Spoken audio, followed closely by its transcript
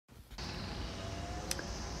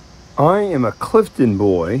I am a Clifton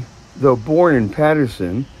boy, though born in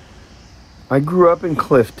Paterson. I grew up in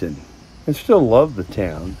Clifton and still love the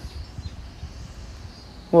town.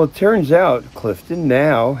 Well, it turns out Clifton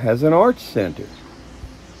now has an arts center.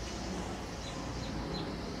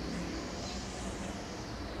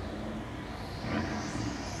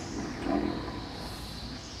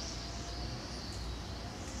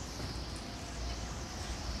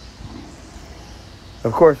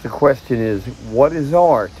 Of course, the question is, what is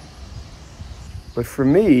art? But for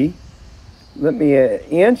me, let me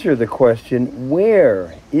answer the question,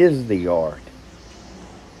 where is the art?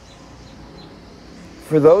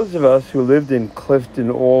 For those of us who lived in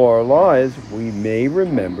Clifton all our lives, we may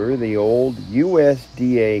remember the old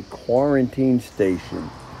USDA Quarantine Station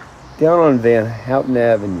down on Van Houten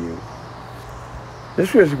Avenue.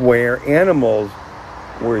 This was where animals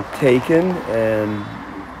were taken and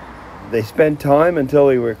they spent time until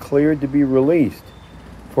they were cleared to be released.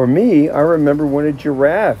 For me, I remember when a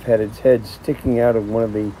giraffe had its head sticking out of one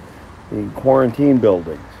of the quarantine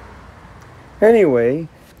buildings. Anyway,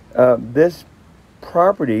 this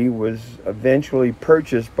property was eventually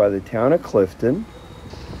purchased by the town of Clifton,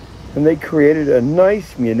 and they created a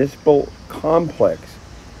nice municipal complex,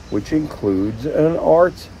 which includes an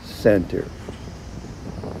arts center.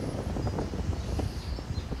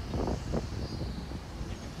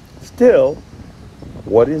 Still,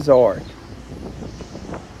 what is art?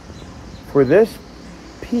 For this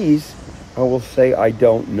piece, I will say I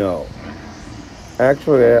don't know.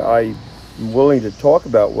 Actually, I'm willing to talk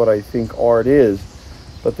about what I think art is,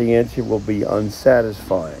 but the answer will be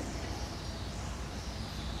unsatisfying.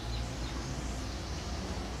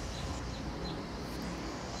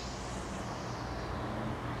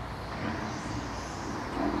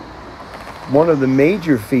 One of the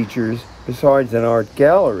major features, besides an art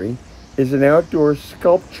gallery, is an outdoor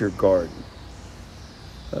sculpture garden.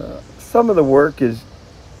 Some of the work is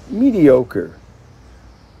mediocre.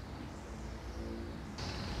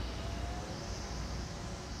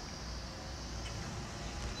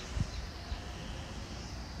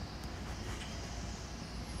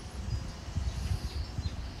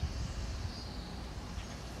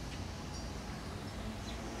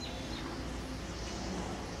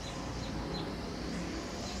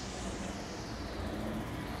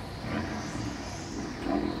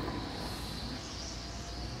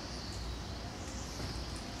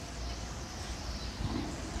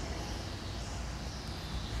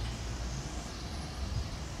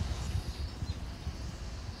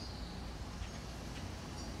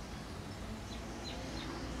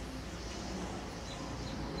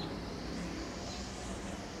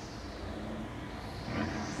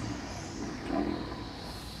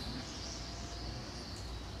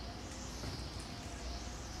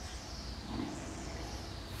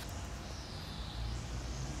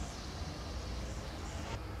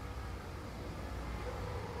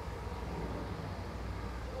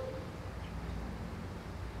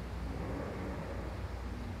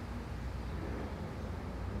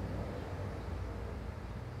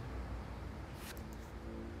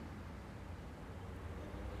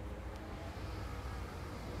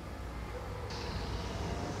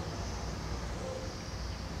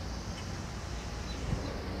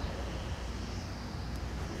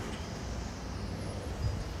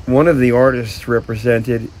 One of the artists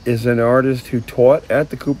represented is an artist who taught at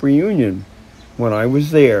the Cooper Union when I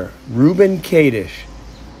was there, Reuben Kadish.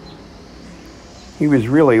 He was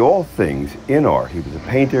really all things in art. He was a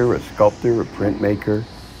painter, a sculptor, a printmaker.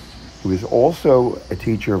 He was also a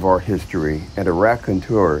teacher of art history and a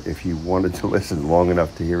raconteur if you wanted to listen long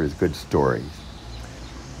enough to hear his good stories.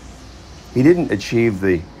 He didn't achieve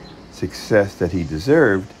the success that he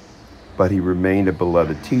deserved, but he remained a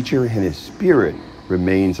beloved teacher, and his spirit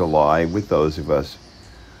remains alive with those of us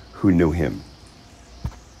who knew him.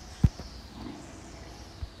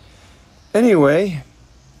 Anyway,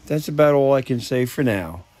 that's about all I can say for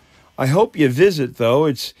now. I hope you visit, though.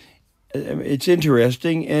 It's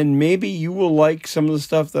interesting, and maybe you will like some of the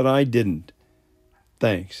stuff that I didn't.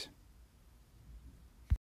 Thanks.